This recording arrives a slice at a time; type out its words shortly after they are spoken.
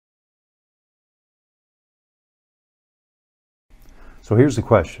So here's the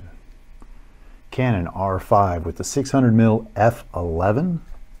question. Canon R5 with the 600mm F11,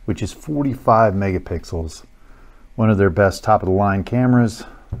 which is 45 megapixels, one of their best top-of-the-line cameras,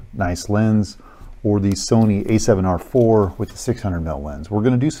 nice lens, or the Sony A7R4 with the 600mm lens. We're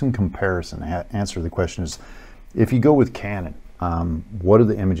going to do some comparison. Answer to the question is, if you go with Canon, what do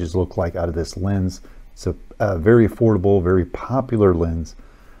the images look like out of this lens? It's a very affordable, very popular lens,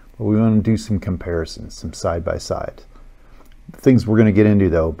 but we want to do some comparisons, some side-by-side. Things we're going to get into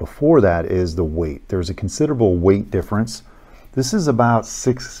though before that is the weight. There's a considerable weight difference. This is about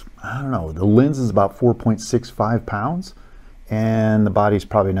the lens is about 4.65 pounds and the body's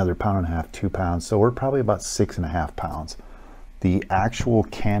probably another 1.5 pounds, 2 pounds, so we're probably about 6.5 pounds. The actual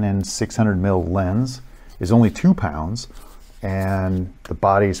Canon 600mm lens is only 2 pounds and the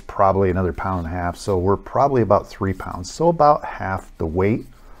body's probably another 1.5 pounds, so we're probably about 3 pounds, so about half the weight.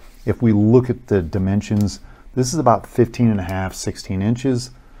 If we look at the dimensions, this is about 15.5, 16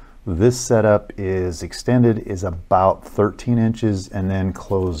 inches. This setup is extended, is about 13 inches and then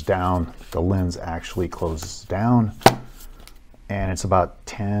closed down. The lens actually closes down and it's about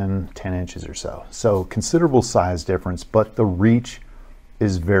 10 inches or so. So considerable size difference, but the reach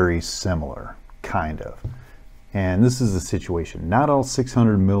is very similar, kind of. And this is the situation. Not all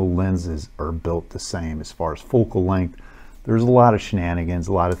 600mm lenses are built the same as far as focal length. There's a lot of shenanigans,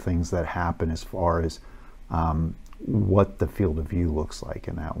 a lot of things that happen as far as what the field of view looks like,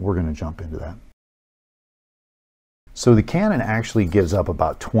 and that we're going to jump into that. So the Canon actually gives up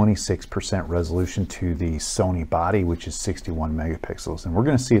about 26% resolution to the Sony body, which is 61 megapixels, and we're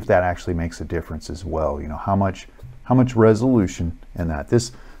going to see if that actually makes a difference as well. You know, how much resolution in that.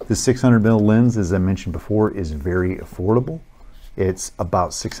 This 600mm lens, as I mentioned before, is very affordable. It's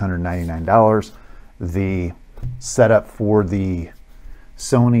about $699. The setup for the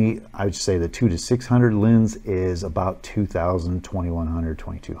Sony, I would say the 2-600 lens is about $2,000, $2,100,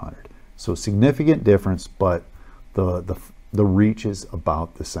 $2,200. So significant difference, but the reach is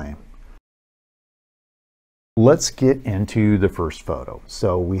about the same. Let's get into the first photo.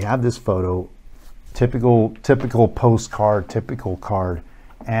 So we have this photo, typical postcard, typical card,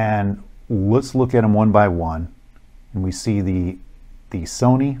 and let's look at them one by one. And we see the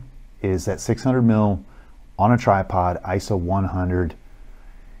Sony is at 600mm on a tripod, ISO 100.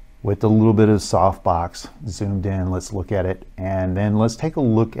 With a little bit of softbox zoomed in. Let's look at it, and then let's take a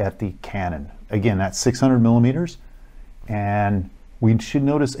look at the Canon. Again, that's 600 millimeters, and we should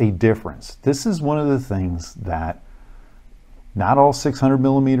notice a difference. This is one of the things that not all 600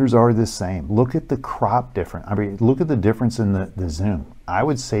 millimeters are the same. Look at the crop difference. I mean, look at the difference in the zoom. I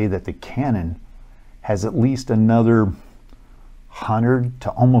would say that the Canon has at least another 100 to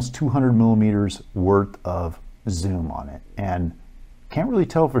almost 200 millimeters worth of zoom on it, and can't really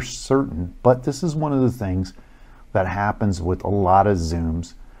tell for certain, but this is one of the things that happens with a lot of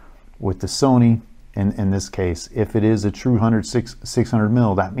zooms. With the Sony, in this case, if it is a true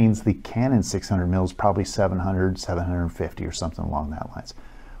 600mm, that means the Canon 600mm is probably 700, 750 or something along that lines.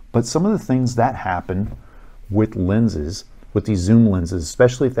 But some of the things that happen with lenses, with these zoom lenses,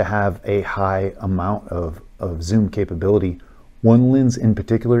 especially if they have a high amount of zoom capability, one lens in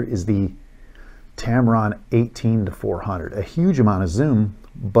particular is the Tamron 18-400, a huge amount of zoom,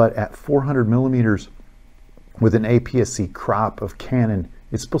 but at 400 millimeters with an APS-C crop of Canon,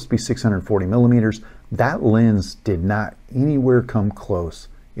 it's supposed to be 640 millimeters. That lens did not anywhere come close.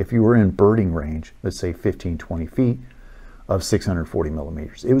 If you were in birding range, let's say 15, 20 feet of 640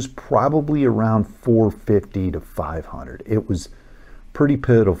 millimeters, it was probably around 450 to 500. It was pretty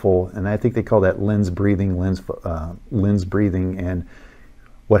pitiful, and I think they call that lens breathing, lens breathing. And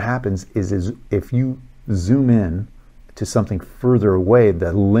what happens is if you zoom in to something further away,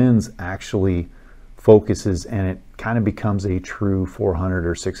 the lens actually focuses and it kind of becomes a true 400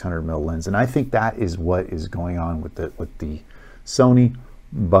 or 600 mil lens. And I think that is what is going on with the Sony.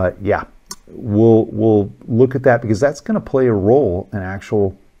 But yeah, we'll look at that because that's going to play a role in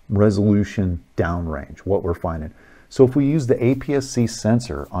actual resolution downrange, what we're finding. So if we use the APS-C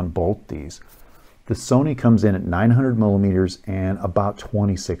sensor on both these, the Sony comes in at 900 millimeters and about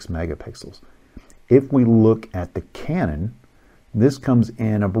 26 megapixels. If we look at the Canon, this comes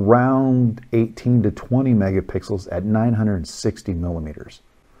in around 18 to 20 megapixels at 960 millimeters.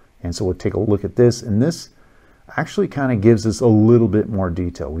 And so we'll take a look at this, and this actually kind of gives us a little bit more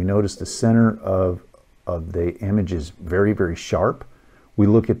detail. We notice the center of the image is very, very sharp. We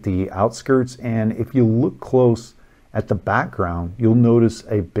look at the outskirts, and if you look close at the background, you'll notice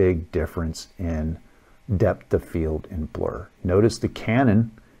a big difference in depth of field and blur. Notice the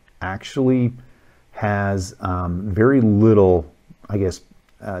Canon actually has very little, I guess,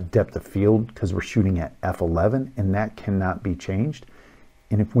 depth of field because we're shooting at f11, and that cannot be changed.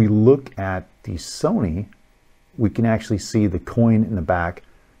 And if we look at the Sony, we can actually see the coin in the back,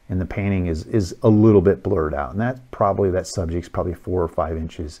 and the painting is a little bit blurred out, and that subject's probably 4 or 5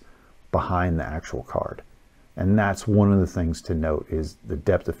 inches behind the actual card. And that's one of the things to note, is the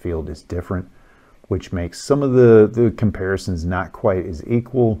depth of field is different, which makes some of the comparisons not quite as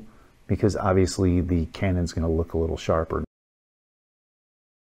equal, because obviously the Canon's going to look a little sharper.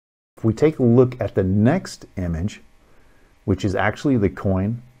 If we take a look at the next image, which is actually the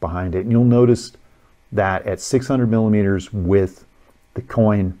coin behind it, and you'll notice that at 600 millimeters with the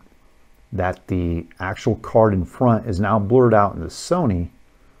coin, that the actual card in front is now blurred out in the Sony.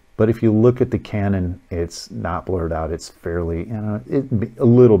 But if you look at the Canon, it's not blurred out. It's fairly, a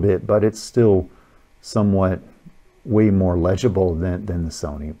little bit, but it's still somewhat way more legible than the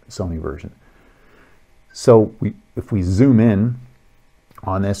Sony version. So if we zoom in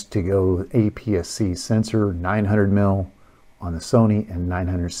on this to go APS-C sensor, 900mm on the Sony and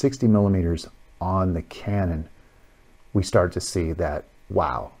 960 millimeters on the Canon, we start to see that,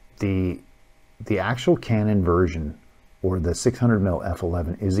 wow, the actual Canon version, or the 600mm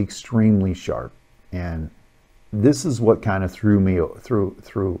F11, is extremely sharp. And this is what kind of threw me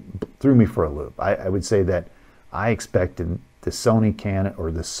for a loop. I would say that I expected the Sony Canon,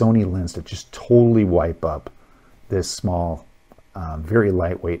 or the Sony lens, to just totally wipe up this small, very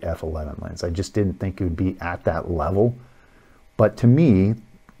lightweight F11 lens. I just didn't think it would be at that level. But to me,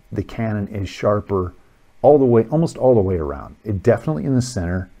 the Canon is sharper all the way, almost all the way around. It definitely in the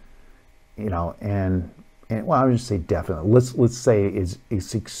center, and well, I would just say definitely. Let's say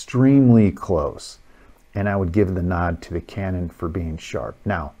it's extremely close, and I would give the nod to the Canon for being sharp.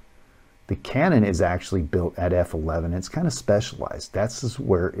 Now, the Canon is actually built at f11. It's kind of specialized. That's just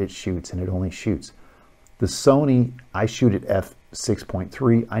where it shoots, and it only shoots. The Sony, I shoot at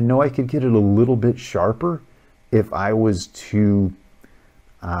f6.3. I know I could get it a little bit sharper if I was to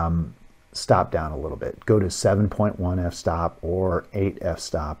stop down a little bit, go to 7.1 f-stop or 8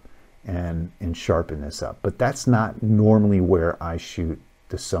 f-stop, and sharpen this up. But that's not normally where I shoot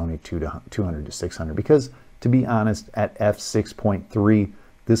the Sony 200-600, because to be honest, at f6.3,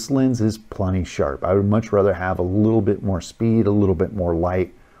 this lens is plenty sharp. I would much rather have a little bit more speed, a little bit more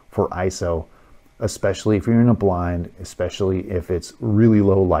light for ISO, especially if you're in a blind, especially if it's really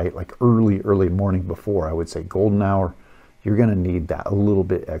low light, like early morning before, I would say golden hour. You're going to need that a little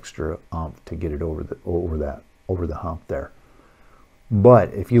bit extra oomph to get it over the hump there.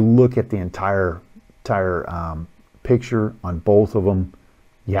 But if you look at the entire picture on both of them,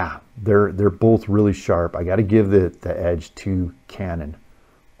 yeah, they're both really sharp. I got to give the edge to Canon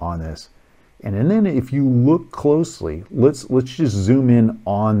on this. And then if you look closely, let's just zoom in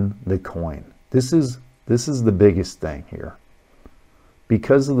on the coin. This is the biggest thing here,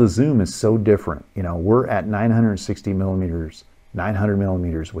 because of the zoom is so different. We're at 960 millimeters, 900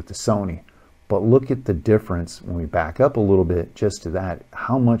 millimeters with the Sony. But look at the difference when we back up a little bit just to that,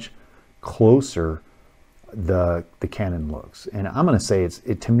 how much closer the Canon looks. And I'm going to say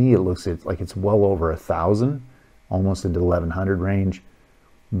to me, it looks like it's well over 1,000, almost into 1,100 range.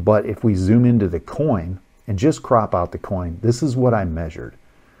 But if we zoom into the coin and just crop out the coin, this is what I measured.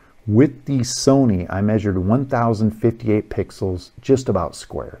 With the Sony, I measured 1,058 pixels, just about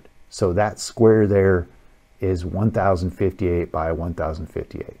squared. So that square there is 1,058 by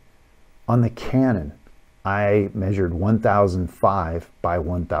 1,058. On the Canon, I measured 1,005 by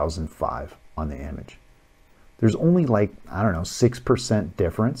 1,005 on the image. There's only like, I don't know, 6%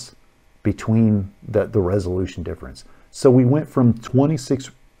 difference between the resolution difference. So we went from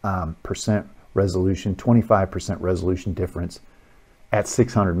 26% resolution, 25% resolution difference at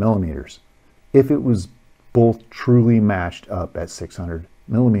 600 millimeters. If it was both truly matched up at 600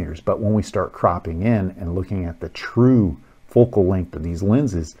 millimeters. But when we start cropping in and looking at the true focal length of these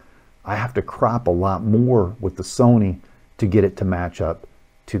lenses, I have to crop a lot more with the Sony to get it to match up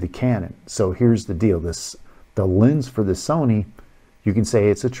to the Canon. So here's the deal. The lens for the Sony, you can say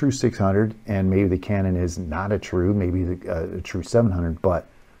it's a true 600, and maybe the Canon is not a true, maybe a true 700, but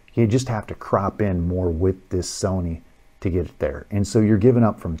you just have to crop in more with this Sony to get it there. And so you're giving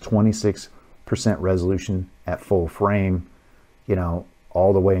up from 26% resolution at full frame,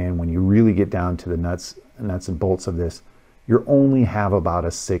 all the way in. When you really get down to the nuts and bolts of this, you only have about a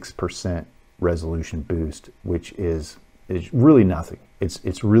 6% resolution boost, which is really nothing.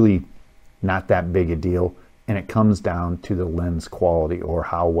 It's really not that big a deal, and it comes down to the lens quality, or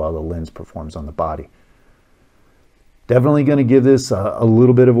how well the lens performs on the body. Definitely going to give this a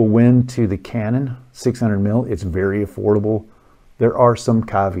little bit of a win to the Canon 600mm. It's very affordable. There are some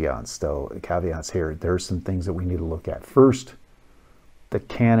caveats though, here. There are some things that we need to look at. First, the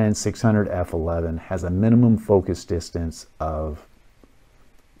Canon 600 F11 has a minimum focus distance of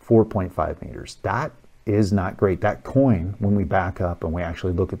 4.5 meters. That is not great. That coin, when we back up and we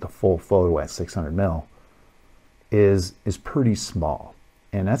actually look at the full photo at 600mm, is pretty small.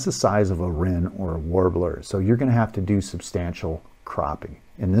 And that's the size of a wren or a warbler. So you're going to have to do substantial cropping.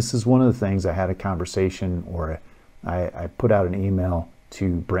 And this is one of the things I had a conversation, or I put out an email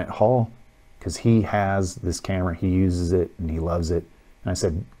to Brent Hall, because he has this camera, he uses it and he loves it. And I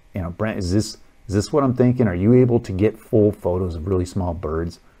said, you know, Brent, is this what I'm thinking? Are you able to get full photos of really small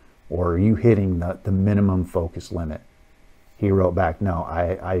birds, or are you hitting the minimum focus limit? He wrote back, no,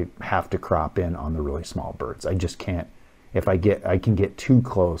 I have to crop in on the really small birds. I just can't. If I can get too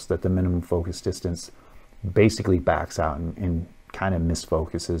close, that the minimum focus distance basically backs out and kind of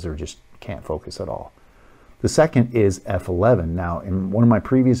misfocuses or just can't focus at all. The second is F11. Now, in one of my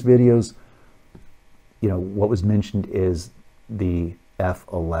previous videos, you know, what was mentioned is the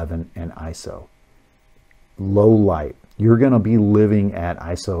F11 and ISO. Low light. You're going to be living at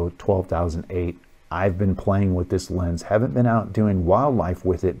ISO 12,008. I've been playing with this lens, haven't been out doing wildlife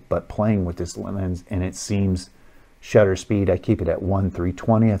with it, but playing with this lens, and it seems shutter speed, I keep it at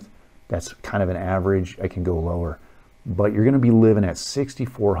 1/320th. That's kind of an average. I can go lower, but you're going to be living at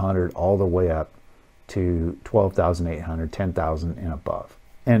 6,400 all the way up to 12,800, 10,000 and above.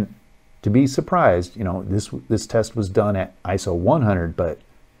 And to be surprised, you know, this test was done at ISO 100, but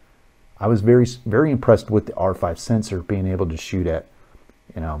I was very impressed with the R5 sensor being able to shoot at,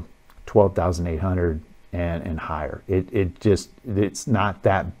 you know, 12,800 and higher. It's not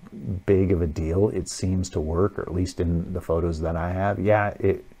that big of a deal. It seems to work, or at least in the photos that I have. Yeah,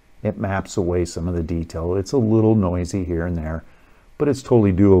 it maps away some of the detail. It's a little noisy here and there, but it's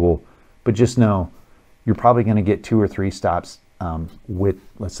totally doable. But just know, you're probably going to get 2 or 3 stops with,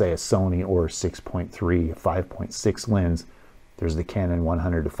 let's say, a Sony or 6.3, 5.6 lens. There's the Canon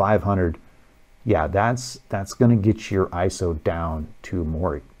 100-500. Yeah, that's going to get your ISO down to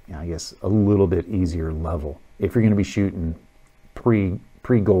more, I guess, a little bit easier level. If you're going to be shooting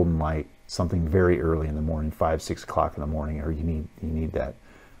pre-golden light, something very early in the morning, 5, 6 o'clock in the morning, or you need that.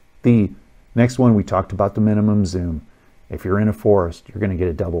 The next one, we talked about the minimum zoom. If you're in a forest, you're going to get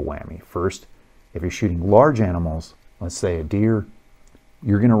a double whammy. First, if you're shooting large animals, let's say a deer,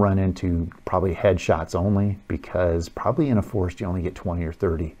 you're going to run into probably headshots only, because probably in a forest you only get 20 or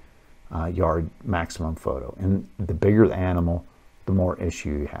 30 yard maximum photo. And the bigger the animal, the more issue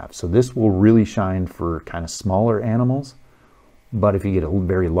you have. So this will really shine for kind of smaller animals. But if you get a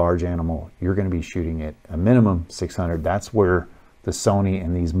very large animal, you're going to be shooting at a minimum 600. That's where the Sony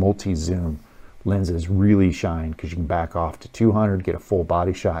and these multi-zoom lenses really shine, because you can back off to 200, get a full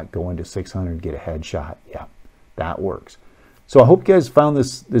body shot, go into 600, get a headshot. Yeah, that works. So I hope you guys found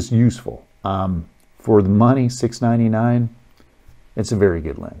this useful. For the money, $699, it's a very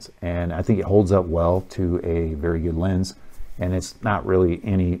good lens, and I think it holds up well to a very good lens. And it's not really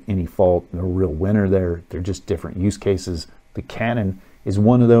any fault, no real winner there. They're just different use cases. The Canon is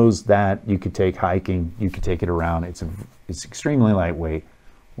one of those that you could take hiking, you could take it around. It's extremely lightweight,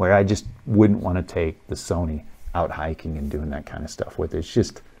 where I just wouldn't want to take the Sony out hiking and doing that kind of stuff with it.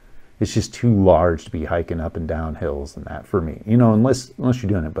 It's just too large to be hiking up and down hills and that for me. You know, unless you're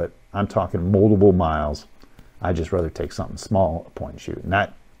doing it, but I'm talking multiple miles. I'd just rather take something small, a point and shoot.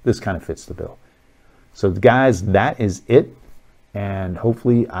 And this kind of fits the bill. So guys, that is it. And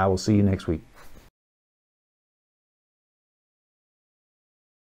hopefully I will see you next week.